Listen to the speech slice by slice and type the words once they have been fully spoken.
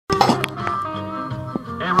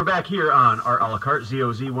back here on our a la carte,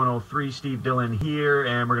 ZOZ 103. Steve Dillon here,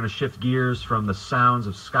 and we're going to shift gears from the sounds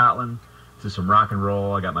of Scotland to some rock and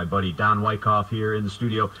roll. I got my buddy Don Wyckoff here in the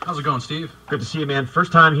studio. How's it going, Steve? Good to see you, man.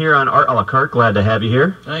 First time here on Art a la carte. Glad to have you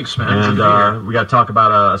here. Thanks, man. And we got to talk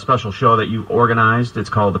about a special show that you organized. It's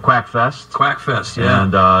called the Quackfest. Quackfest, yeah.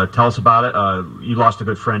 And tell us about it. You lost a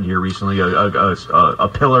good friend here recently, a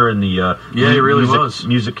pillar in the he really was.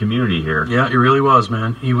 music community here. Yeah, he really was,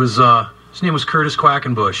 man. He was. His name was Curtis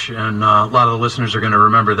Quackenbush, and a lot of the listeners are going to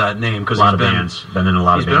remember that name because he's been in a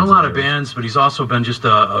lot of bands. He's been in a lot of bands, but he's also been just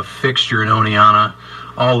a fixture in Oneonta,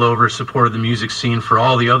 all over, supported the music scene for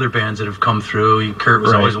all the other bands that have come through. Kurt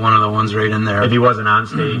was always one of the ones right in there. If he wasn't on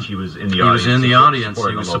stage, he was in the audience. He was in the audience.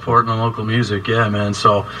 He was supporting the local music. Yeah, man.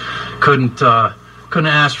 So couldn't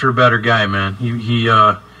ask for a better guy, man.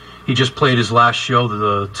 He just played his last show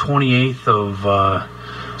the 28th of.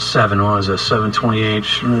 7/28.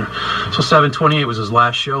 So 7/28 was his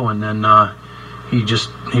last show, and then he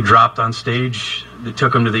dropped on stage. They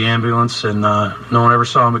took him to the ambulance, and no one ever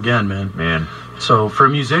saw him again, man. So for a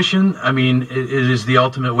musician, I mean, it is the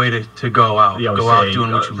ultimate way to go out. Go out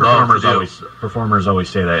doing what you love to do. Performers always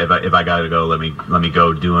say that if I got to go, let me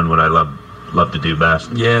go doing what I love to do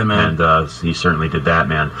best. Yeah, man. And he certainly did that,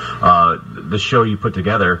 man. The show you put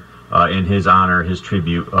together. In his honor, his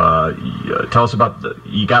tribute. Tell us about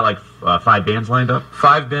you got like 5 bands lined up?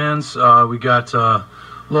 5 bands. We got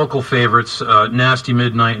local favorites, Nasty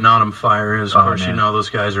Midnight and Autumn Fire. Of course, you know those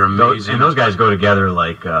guys are amazing. Those guys go together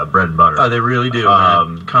like bread and butter. They really do.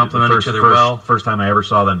 Complement each other well. First time I ever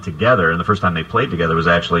saw them together, and the first time they played together was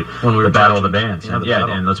actually when we were the Battle of the Bands. Yeah,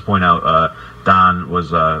 and let's point out Don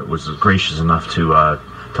was gracious enough to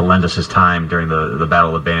lend us his time during the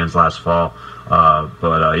Battle of the Bands last fall.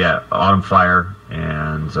 Yeah, Autumn Fire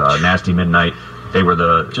and Nasty Midnight, they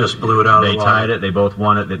were just blew it out of the water. They tied it, they both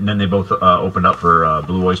won it, and then they both opened up for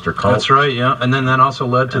Blue Oyster Cult. That's right, yeah. And then that also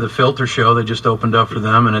led to the Filter show. They just opened up for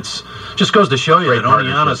them, and it's just goes to show you that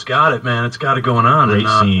Oneonta's got it, man. It's got it going on. Great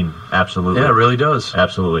scene, absolutely. Yeah, it really does.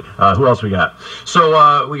 Absolutely. Who else we got?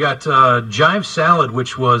 So we got Jive Salad,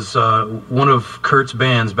 which was one of Kurt's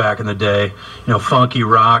bands back in the day. You know, funky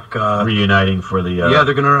rock. Reuniting for the... yeah,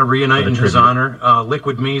 they're going to reunite in his honor.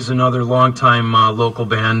 Liquid Me's another longtime local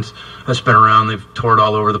band that's been around. They've toured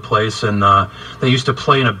all over the place, and they used to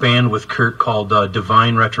play in a band with Kurt called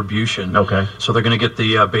Divine Retribution. Okay. So they're going to get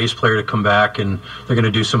the bass player to come back, and they're going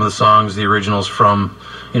to do some of the songs, the originals from,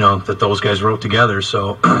 that those guys wrote together.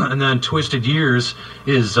 So, and then Twisted Years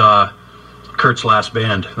is Kurt's last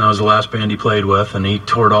band. That was the last band he played with, and he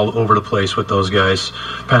toured all over the place with those guys.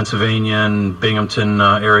 Pennsylvania and Binghamton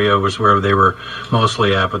area was where they were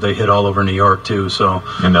mostly at, but they hit all over New York too. So,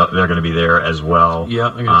 and they're going to be there as well. Yeah,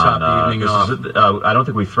 they're going to top the evening off. I don't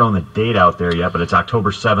think we've thrown the date out there yet, but it's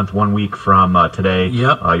October 7th, 1 week from today.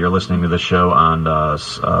 Yep. You're listening to the show on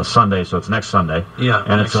Sunday, so it's next Sunday. Yeah,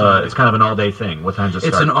 and it's kind of an all-day thing. What time does it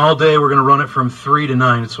start? It's an all-day. We're going to run it from 3 to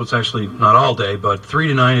 9. It's actually not all day, but 3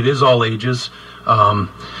 to 9. It is all ages.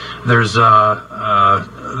 There's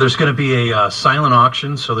going to be a silent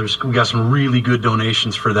auction, so we got some really good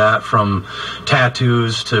donations for that, from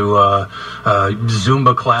tattoos to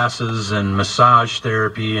Zumba classes and massage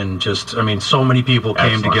therapy, and just so many people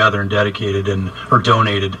came together and dedicated or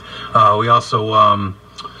donated. We also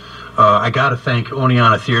I got to thank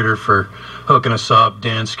Oneonta Theater for hooking us up.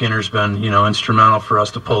 Dan Skinner's been instrumental for us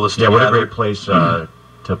to pull this together. Yeah, what a great place.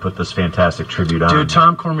 To put this fantastic tribute on. Dude,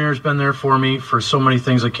 Tom Cormier's been there for me for so many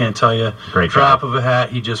things I can't tell you. Great drop guy. of a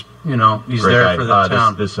hat. He just, he's great there guy. for the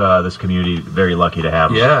town. This community, very lucky to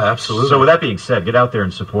have him. Yeah, absolutely. So with that being said, get out there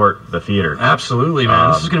and support the theater. Absolutely,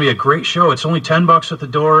 man. This is going to be a great show. It's only $10 at the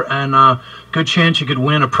door, and good chance you could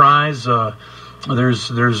win a prize. There's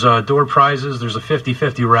door prizes. There's a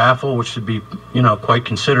 50-50 raffle, which should be quite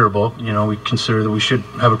considerable. We consider that we should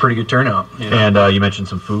have a pretty good turnout. And you mentioned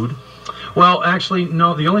some food. Well, actually,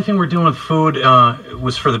 no. The only thing we're doing with food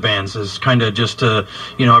was for the bands. Is kind of just to,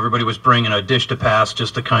 everybody was bringing a dish to pass,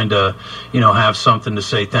 just to kind of, have something to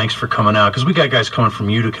say thanks for coming out. Because we got guys coming from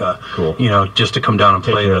Utica. Cool. Just to come down and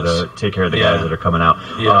play with us. Take care of the guys that are coming out.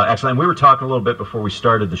 Yeah. Actually, we were talking a little bit before we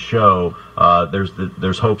started the show.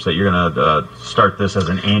 There's hopes that you're going to start this as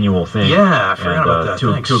an annual thing. Yeah, I forgot about that.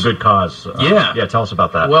 To a good cause. Yeah. Tell us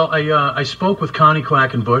about that. Well, I spoke with Connie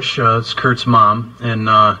Quackenbush. It's Kurt's mom, and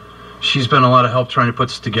she's been a lot of help trying to put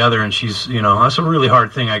this together, and she's, that's a really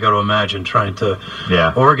hard thing, I got to imagine, trying to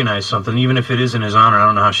organize something, even if it is in his honor. I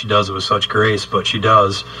don't know how she does it with such grace, but she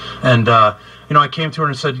does. And, I came to her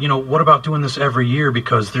and said, what about doing this every year?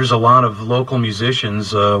 Because there's a lot of local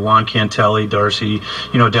musicians, Juan Cantelli, Darcy,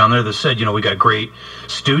 down there that said, we got great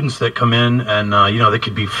students that come in and, they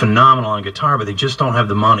could be phenomenal on guitar, but they just don't have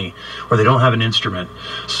the money or they don't have an instrument.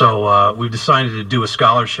 So we've decided to do a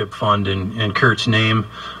scholarship fund in Kurt's name.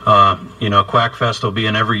 Quackfest will be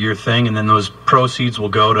an every year thing, and then those proceeds will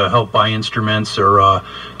go to help buy instruments or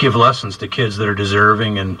give lessons to kids that are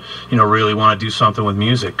deserving and, really want to do something with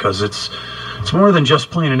music, because it's more than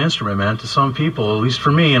just playing an instrument, man. To some people, at least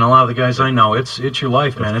for me and a lot of the guys I know, it's your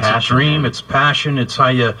life, man. It's passion, a dream, man. It's passion, it's how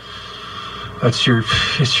you... It's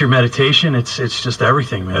your meditation. It's just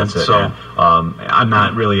everything, man. That's it, man. I'm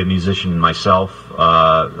not really a musician myself,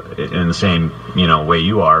 in the same way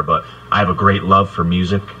you are, but I have a great love for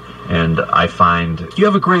music, and I find you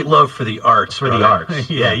have a great love for the arts. For the arts,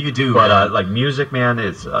 yeah, you do. But like music, man,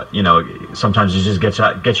 it's sometimes it just gets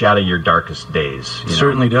you out of your darkest days. It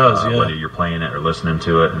certainly does. Yeah. Whether you're playing it or listening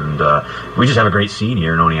to it, and we just have a great scene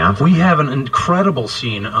here in Oneonta. We have an incredible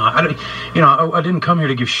scene. I didn't come here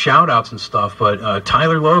to give shout outs and stuff, but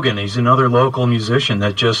Tyler Logan, he's another local musician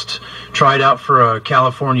that just tried out for a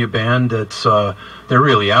California band that's they're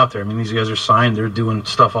really out there. I mean, these guys are signed, they're doing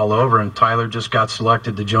stuff all over, and Tyler just got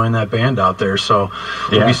selected to join that band out there. So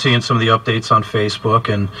we'll be seeing some of the updates on Facebook.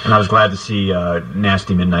 And I was glad to see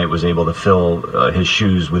Nasty Midnight was able to fill his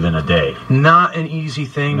shoes within a day. Not an easy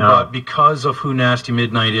thing, but because of who Nasty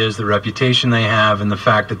Midnight is, the reputation they have, and the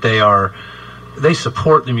fact that they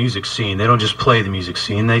support the music scene. They don't just play the music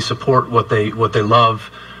scene. They support what they love,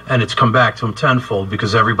 and it's come back to them tenfold,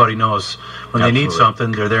 because everybody knows when they need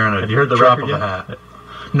something, they're there in a Have you heard the drop record of yet? a hat.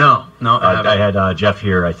 No, I had Jeff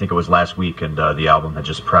here. I think it was last week, and the album had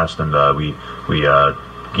just pressed, and we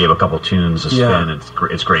gave a couple tunes a spin.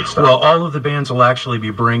 It's great stuff. Well, all of the bands will actually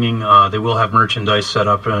be bringing. They will have merchandise set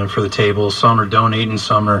up for the tables. Some are donating,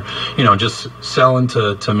 some are just selling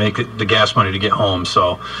to make the gas money to get home.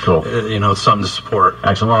 So cool. It's something to support.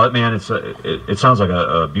 Excellent. Well, man, it sounds like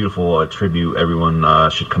a beautiful tribute. Everyone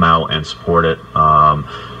should come out and support it.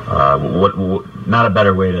 Not a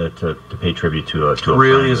better way to pay tribute to a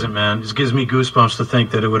really friend. Isn't, man. It gives me goosebumps to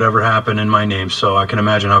think that it would ever happen in my name, so I can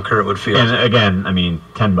imagine how Kurt would feel. And again, I mean,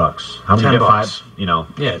 $10. How many get $5?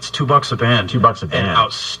 Yeah, it's $2 a band. $2 a band. And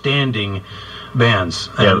outstanding bands.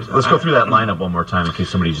 Yeah, let's go through that lineup one more time in case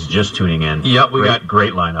somebody's just tuning in. Yep, we got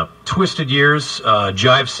great lineup. Twisted Years,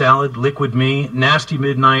 Jive Salad, Liquid Me, Nasty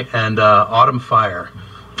Midnight, and Autumn Fire.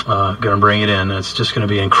 Gonna bring it in. It's just gonna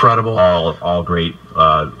be incredible. All great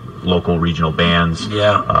local regional bands.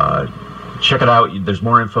 Yeah. Check it out. There's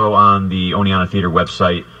more info on the Oneonta Theater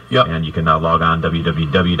website. Yep. And you can log on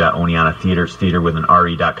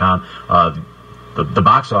www.oneontatheatre.com. The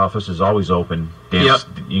box office is always open. You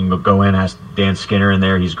can go in, ask Dan Skinner in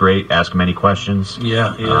there. He's great. Ask him any questions.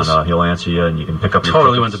 Yeah, he is. He'll answer you, and you can pick up your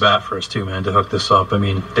Totally tickets. went to bat for us, too, man, to hook this up. I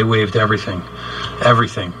mean, they waived everything.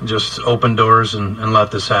 Everything. Just open doors and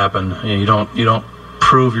let this happen. You don't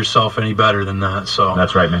prove yourself any better than that. So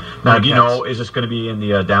that's right, man. Now, do you know, is this going to be in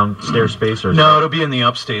the downstairs space? Or no, it'll be in the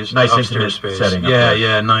upstairs. Nice upstairs space. Setting.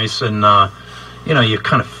 Yeah, nice. And you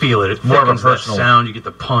kind of feel it. It more of a personal personal sound. You get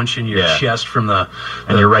the punch in your chest from the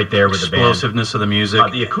you're right there with the band. Explosiveness of the music.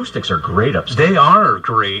 The acoustics are great upstairs. They are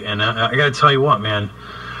great, and I got to tell you what, man.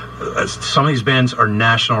 Some of these bands are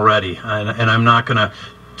national ready, and I'm not gonna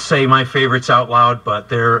say my favorites out loud, but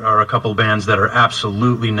there are a couple of bands that are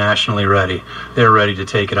absolutely nationally ready. They're ready to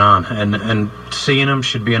take it on, and seeing them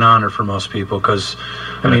should be an honor for most people, because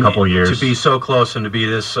a couple of years to be so close and to be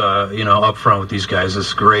this up front with these guys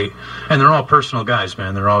is great. And they're all personal guys,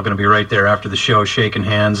 man. They're all going to be right there after the show, shaking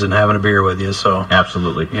hands and having a beer with you. So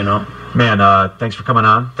absolutely, man. Thanks for coming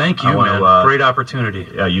on. Thank you, man. Great opportunity.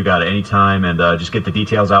 You got it anytime, and just get the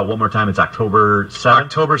details out one more time. It's October 7th.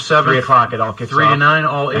 October 7th, 3 o'clock. It all kicks 3 off. to 9,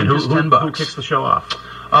 all ages, $10. Who kicks the show off?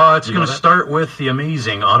 It's going to start with the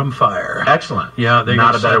amazing Autumn Fire. Excellent. Yeah, they're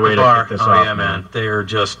not a better way to kick this off. Yeah, man. They're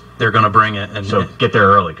going to bring it. And so get there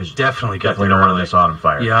early, because definitely don't want to miss Autumn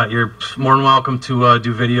Fire. Yeah, you're more than welcome to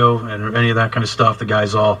do video and any of that kind of stuff. The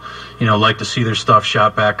guys all like to see their stuff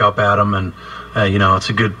shot back up at them, and it's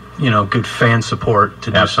a good good fan support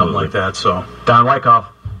to do something like that. So Don Wyckoff,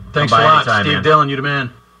 thanks a lot, Steve Dillon. You the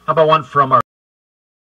man. How about one from our